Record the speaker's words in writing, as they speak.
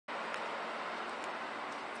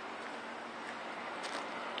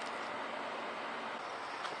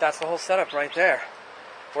that's the whole setup right there.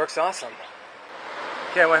 Works awesome.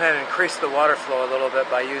 Okay, I went ahead and increased the water flow a little bit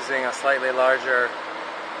by using a slightly larger,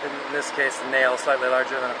 in this case a nail slightly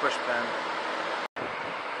larger than a push pin.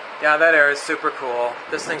 Yeah, that air is super cool.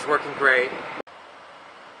 This thing's working great.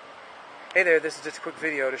 Hey there, this is just a quick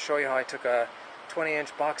video to show you how I took a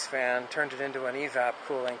 20-inch box fan, turned it into an Evap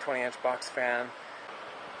cooling 20-inch box fan.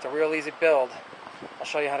 It's a real easy build. I'll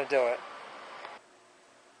show you how to do it.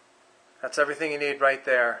 That's everything you need right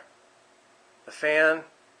there. The fan,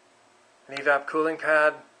 an Evap cooling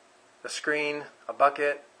pad, the screen, a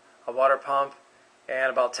bucket, a water pump,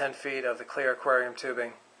 and about 10 feet of the clear aquarium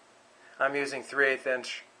tubing. I'm using 3/8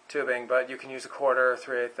 inch tubing, but you can use a 1/4 or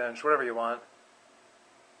 3/8 inch, whatever you want.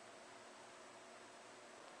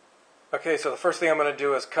 Okay, so the first thing I'm going to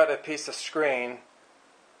do is cut a piece of screen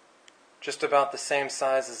just about the same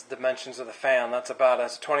size as the dimensions of the fan. That's a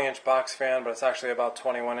 20-inch box fan, but it's actually about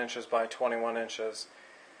 21 inches by 21 inches.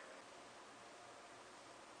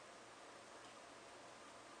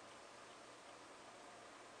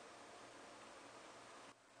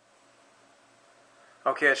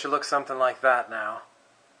 Okay, it should look something like that now.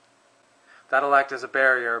 That'll act as a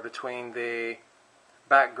barrier between the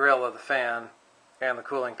back grill of the fan and the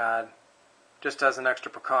cooling pad, just as an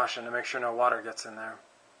extra precaution to make sure no water gets in there.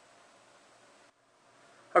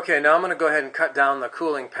 Okay, now I'm going to go ahead and cut down the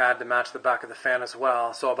cooling pad to match the back of the fan as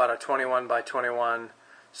well, so about a 21 by 21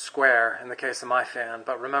 square in the case of my fan,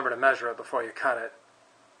 but remember to measure it before you cut it.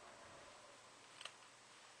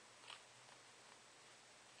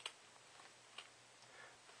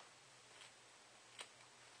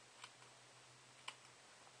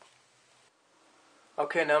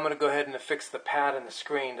 Okay, now I'm going to go ahead and affix the pad and the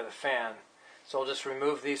screen to the fan. So I'll just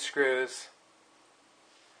remove these screws,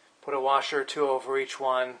 put a washer or two over each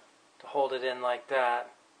one to hold it in like that,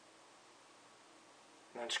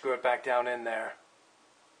 and then screw it back down in there.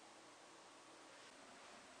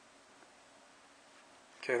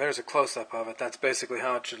 Okay, there's a close-up of it. That's basically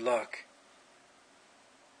how it should look.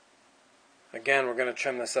 Again, we're going to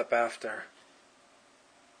trim this up after.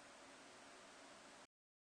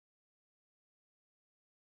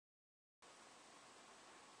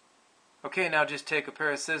 Okay, now just take a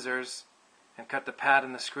pair of scissors and cut the pad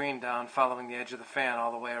and the screen down following the edge of the fan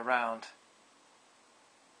all the way around.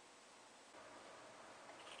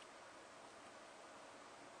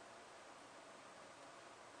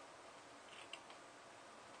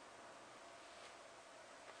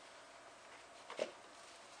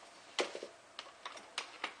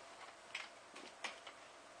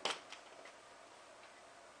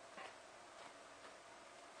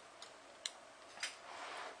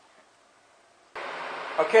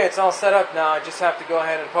 Okay, it's all set up now. I just have to go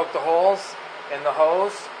ahead and poke the holes in the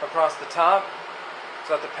hose across the top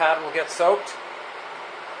so that the pad will get soaked.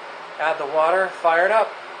 Add the water, fire it up.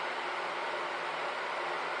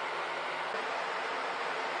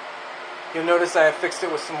 You'll notice I have fixed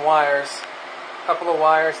it with some wires. A couple of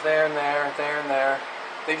wires there and there, there and there.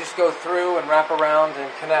 They just go through and wrap around and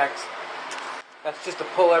connect. That's just to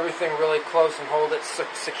pull everything really close and hold it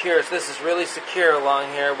secure. So this is really secure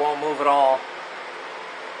along here. It won't move at all.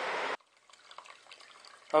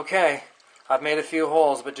 Okay, I've made a few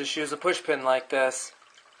holes, but just use a push pin like this.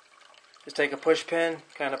 Just take a push pin,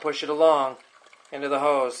 kind of push it along into the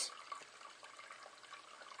hose.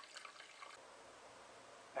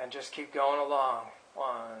 And just keep going along.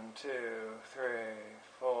 1, 2, 3,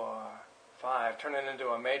 4, 5. Turn it into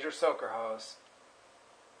a major soaker hose.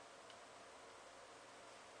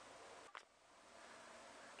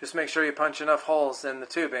 Just make sure you punch enough holes in the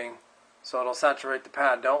tubing so it'll saturate the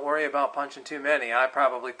pad. Don't worry about punching too many. I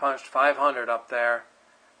probably punched 500 up there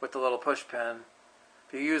with the little push pin.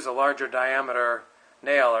 If you use a larger diameter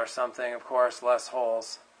nail or something, of course, less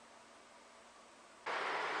holes.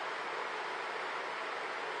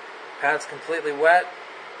 Pad's completely wet.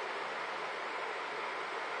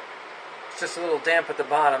 It's just a little damp at the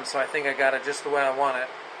bottom, so I think I got it just the way I want it.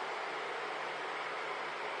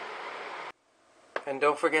 And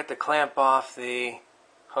don't forget to clamp off the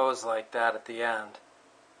hose like that at the end.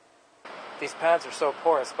 These pads are so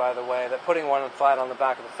porous, by the way, that putting one flat on the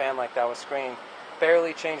back of the fan like that with screen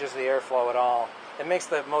barely changes the airflow at all. It makes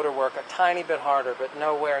the motor work a tiny bit harder, but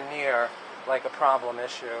nowhere near like a problem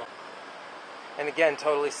issue. And again,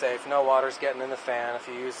 totally safe. No water's getting in the fan if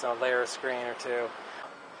you use a layer of screen or two.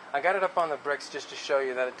 I got it up on the bricks just to show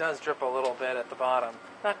you that it does drip a little bit at the bottom.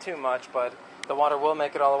 Not too much, but the water will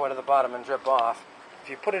make it all the way to the bottom and drip off. If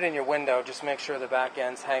you put it in your window, just make sure the back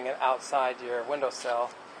end's hanging outside your windowsill.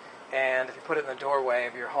 And if you put it in the doorway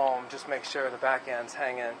of your home, just make sure the back end's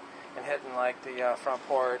hanging and hitting like the front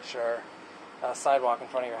porch or sidewalk in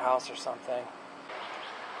front of your house or something.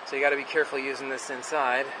 So you got to be careful using this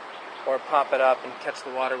inside, or pop it up and catch the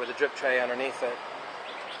water with a drip tray underneath it.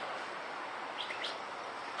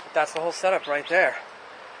 But that's the whole setup right there.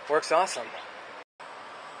 Works awesome.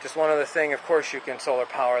 Just one other thing, of course you can solar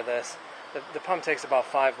power this. The pump takes about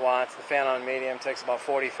 5 watts, the fan on medium takes about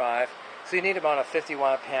 45. So you need about a 50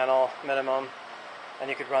 watt panel minimum, and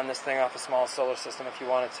you could run this thing off a small solar system if you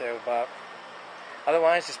wanted to. But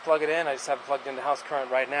otherwise, just plug it in. I just have it plugged into house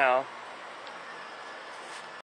current right now.